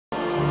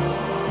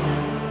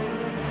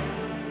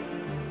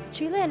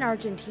Chile and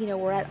Argentina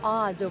were at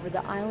odds over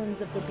the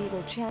islands of the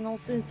Beagle Channel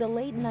since the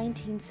late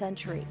 19th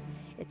century.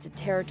 It's a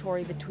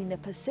territory between the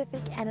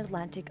Pacific and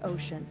Atlantic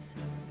Oceans.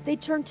 They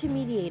turned to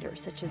mediators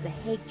such as the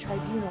Hague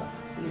Tribunal,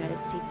 the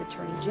United States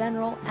Attorney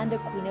General, and the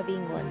Queen of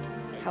England.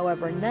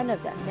 However, none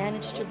of them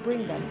managed to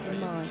bring them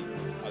in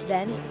line.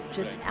 Then,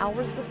 just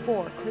hours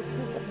before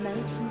Christmas of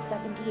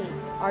 1978,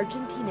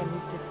 Argentina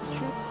moved its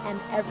troops and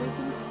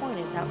everything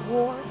pointed that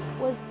war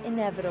was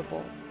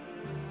inevitable.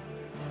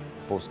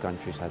 Both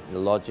countries had the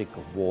logic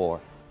of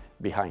war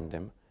behind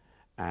them,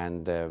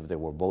 and they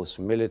were both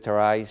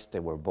militarized,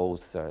 they were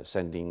both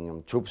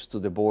sending troops to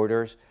the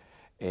borders.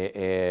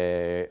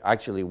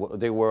 Actually,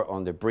 they were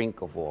on the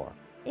brink of war.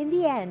 In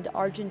the end,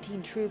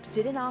 Argentine troops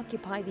didn't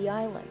occupy the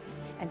island,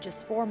 and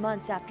just 4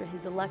 months after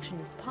his election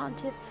as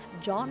pontiff,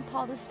 John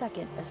Paul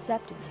II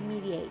accepted to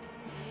mediate.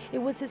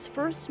 It was his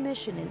first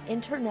mission in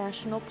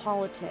international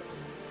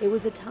politics. It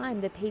was a time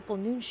the papal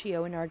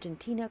nuncio in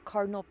Argentina,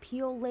 Cardinal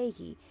Pio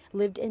Laghi,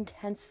 lived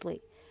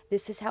intensely.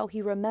 This is how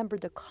he remembered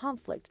the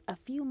conflict a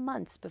few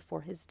months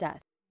before his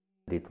death.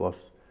 It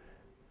was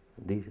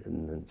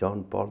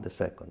John Paul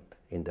II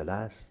in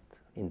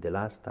the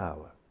last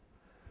hour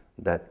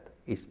that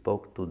he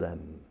spoke to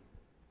them,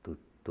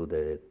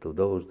 to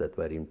those that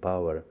were in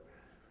power.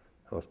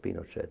 Was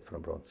Pinochet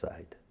from one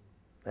side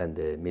and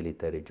the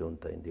military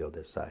junta in the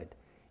other side.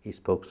 He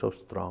spoke so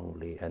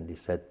strongly and he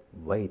said,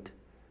 "Wait,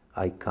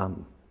 I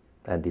come."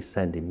 And he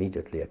sent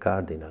immediately a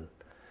cardinal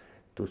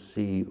to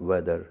see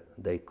whether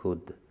they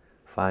could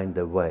find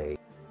a way.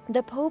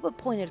 The Pope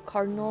appointed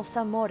Cardinal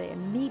Zamora a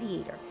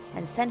mediator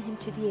and sent him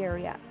to the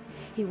area.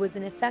 He was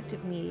an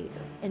effective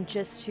mediator. In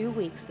just 2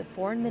 weeks, the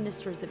foreign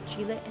ministers of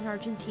Chile and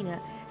Argentina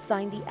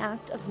signed the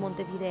Act of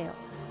Montevideo,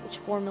 which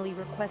formally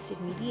requested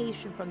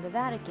mediation from the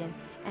Vatican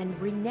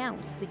and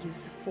renounced the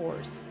use of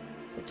force.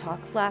 The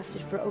talks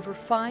lasted for over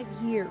 5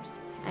 years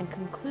and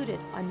concluded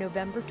on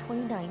November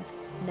 29,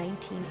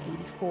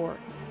 1984,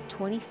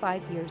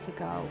 25 years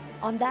ago.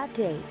 On that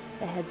day,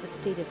 the heads of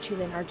state of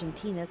Chile and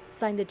Argentina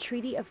signed the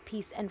Treaty of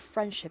Peace and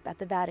Friendship at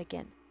the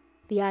Vatican.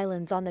 The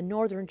islands on the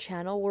northern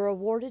channel were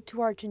awarded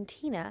to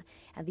Argentina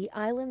and the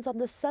islands on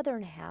the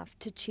southern half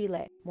to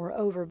Chile.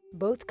 Moreover,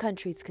 both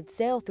countries could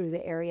sail through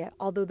the area,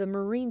 although the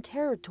marine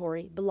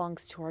territory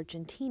belongs to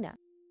Argentina.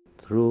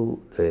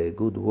 Through the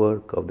good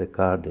work of the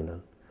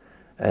cardinal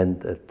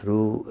and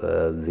through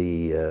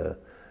the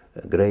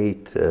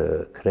great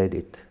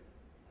credit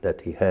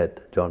that he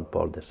had, John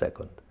Paul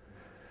II,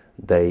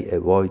 they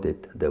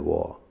avoided the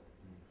war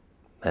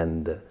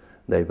and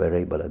they were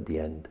able at the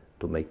end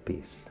to make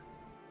peace.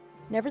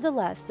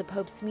 Nevertheless, the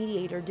Pope's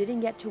mediator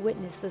didn't get to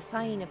witness the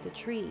signing of the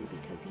treaty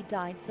because he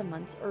died some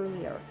months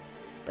earlier.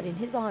 But in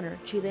his honor,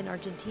 Chile and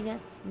Argentina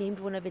named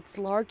one of its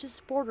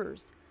largest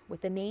borders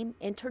with the name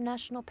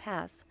International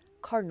Pass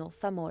Cardinal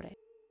Zamora.